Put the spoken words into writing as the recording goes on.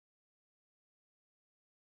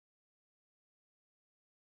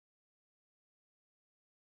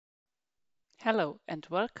Hello and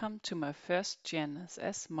welcome to my first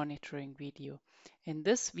GNSS monitoring video. In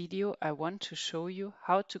this video I want to show you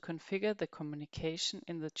how to configure the communication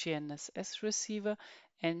in the GNSS receiver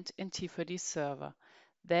and in T4D server.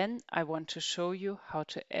 Then I want to show you how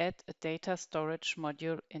to add a data storage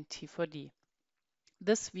module in T4D.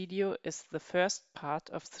 This video is the first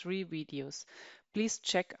part of 3 videos. Please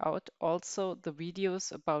check out also the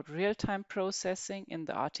videos about real-time processing in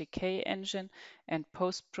the RTK engine and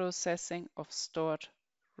post-processing of stored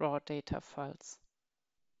raw data files.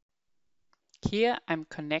 Here I'm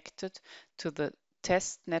connected to the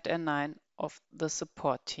Testnet N9 of the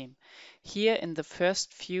support team. Here in the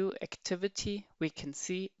first view activity we can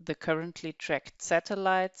see the currently tracked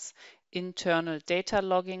satellites, internal data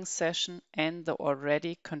logging session and the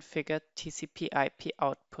already configured TCP/IP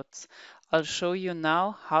outputs. I'll show you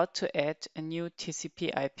now how to add a new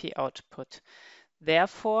TCP/IP output.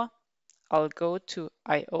 Therefore, I'll go to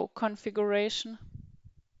I/O configuration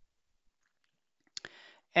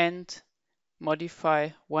and modify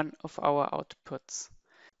one of our outputs.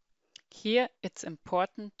 Here it's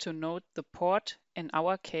important to note the port, in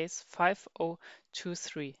our case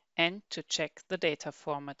 5023, and to check the data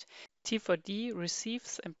format. T4D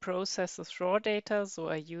receives and processes raw data, so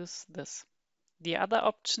I use this. The other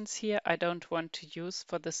options here I don't want to use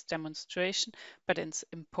for this demonstration, but it's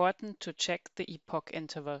important to check the epoch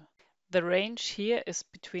interval. The range here is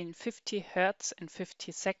between 50 Hz and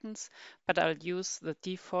 50 seconds, but I'll use the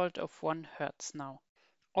default of 1 Hz now.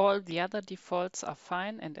 All the other defaults are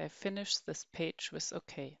fine and I finish this page with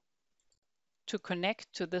OK. To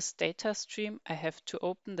connect to this data stream, I have to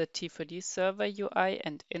open the T4D server UI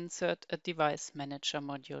and insert a device manager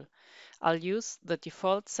module. I'll use the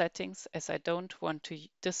default settings as I don't want to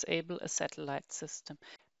disable a satellite system.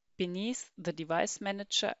 Beneath the device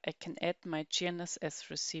manager, I can add my GNSS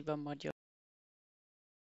receiver module.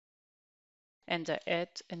 And I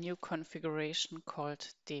add a new configuration called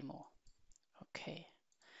demo. OK.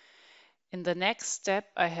 In the next step,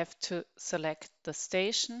 I have to select the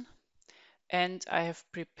station and I have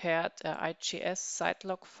prepared IGS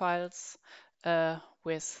sitelog files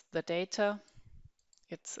with the data.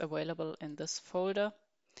 It's available in this folder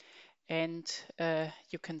and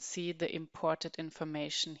you can see the imported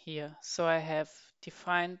information here. So I have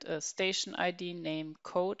defined a station ID, name,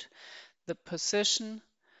 code, the position,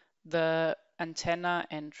 the antenna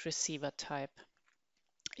and receiver type.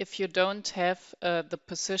 If you don't have the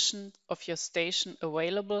position of your station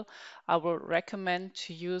available, I will recommend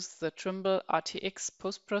to use the Trimble RTX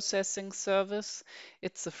post-processing service.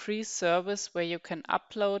 It's a free service where you can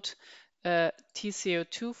upload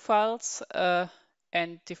TCO2 files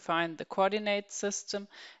and define the coordinate system,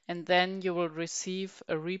 and then you will receive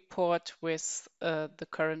a report with the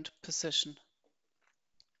current position.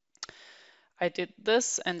 I did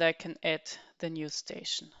this and I can add the new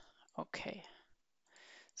station. Okay.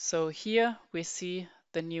 So here we see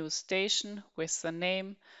the new station with the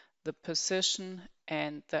name, the position,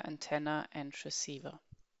 and the antenna and receiver.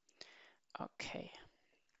 Okay.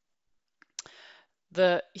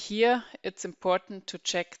 Here it's important to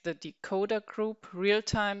check the decoder group.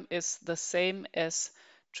 Real-time is the same as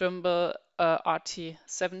Trimble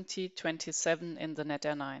RT7027 in the Net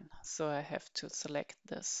N9. So I have to select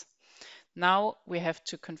this. Now we have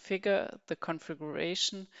to configure the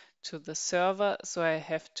configuration to the server. So I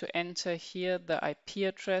have to enter here the IP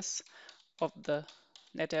address of the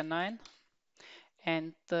Net N9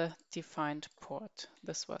 and the defined port.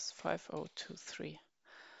 This was 5023.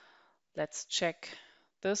 Let's check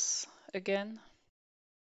this again.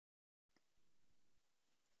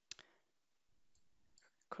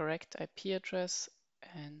 Correct IP address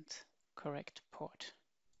and correct port.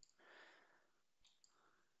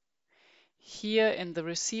 Here in the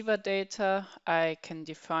receiver data, I can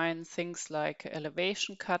define things like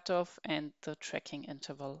elevation cutoff and the tracking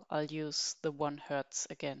interval. I'll use the 1 Hz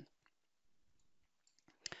again.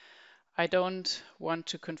 I don't want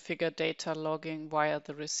to configure data logging via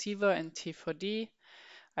the receiver in T4D.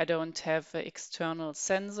 I don't have an external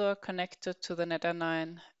sensor connected to the Net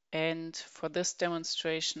N9. And for this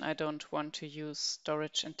demonstration, I don't want to use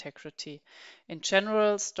storage integrity. In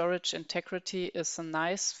general, storage integrity is a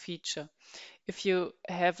nice feature. If you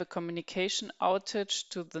have a communication outage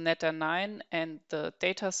to the Net N9 and the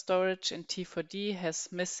data storage in T4D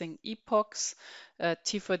has missing epochs,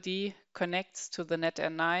 T4D connects to the Net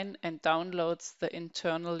N9 and downloads the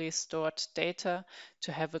internally stored data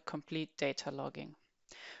to have a complete data logging.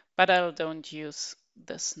 But I don't use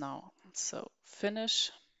this now. So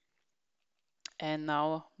finish. And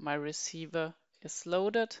now my receiver is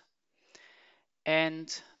loaded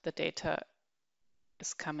and the data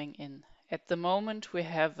is coming in At the moment, we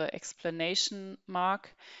have an explanation mark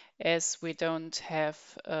as we don't have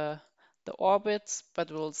the orbits, but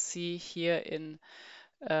we'll see here in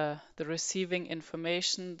the receiving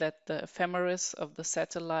information that the ephemeris of the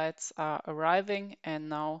satellites are arriving, and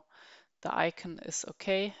now the icon is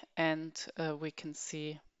okay, and we can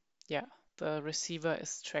see, yeah, the receiver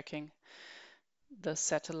is tracking the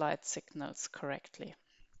satellite signals correctly.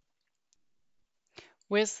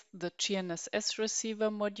 With the GNSS receiver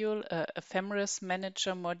module, a ephemeris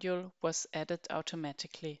manager module was added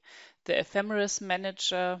automatically. The ephemeris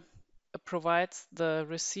manager provides the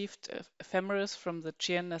received ephemeris from the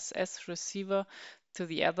GNSS receiver to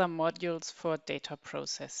the other modules for data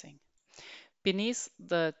processing. Beneath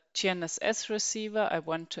the GNSS receiver, I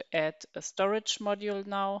want to add a storage module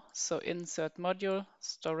now. So insert module,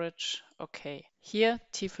 storage, OK. Here,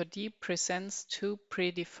 T4D presents two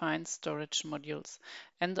predefined storage modules,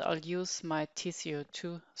 and I'll use my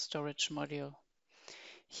TCO2 storage module.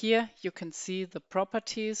 Here you can see the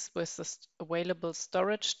properties with the available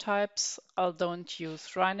storage types. I don't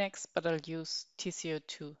use Rhinex, but I'll use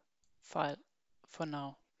TCO2 file for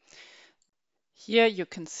now. Here you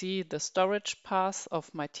can see the storage path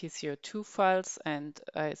of my TCO2 files, and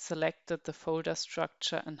I selected the folder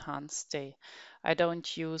structure Enhanced Day. I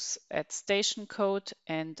don't use add station code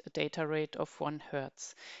and a data rate of 1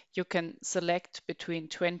 Hz. You can select between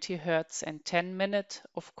 20 Hz and 10 minutes.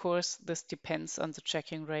 Of course, this depends on the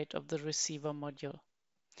checking rate of the receiver module.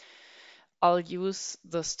 I'll use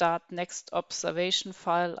the start next observation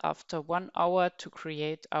file after 1 hour to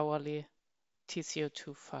create hourly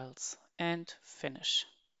TCO2 files, and finish.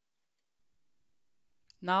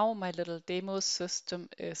 Now my little demo system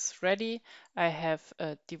is ready. I have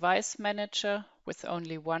a device manager with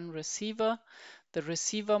only one receiver. The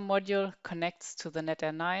receiver module connects to the Net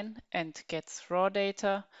N9 and gets raw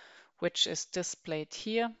data, which is displayed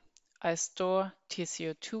here. I store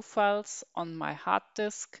TCO2 files on my hard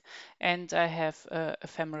disk, and I have a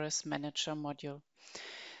ephemeris manager module.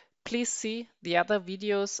 Please see the other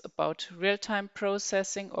videos about real-time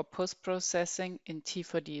processing or post-processing in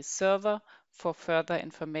T4D server for further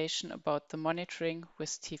information about the monitoring with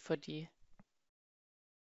T4D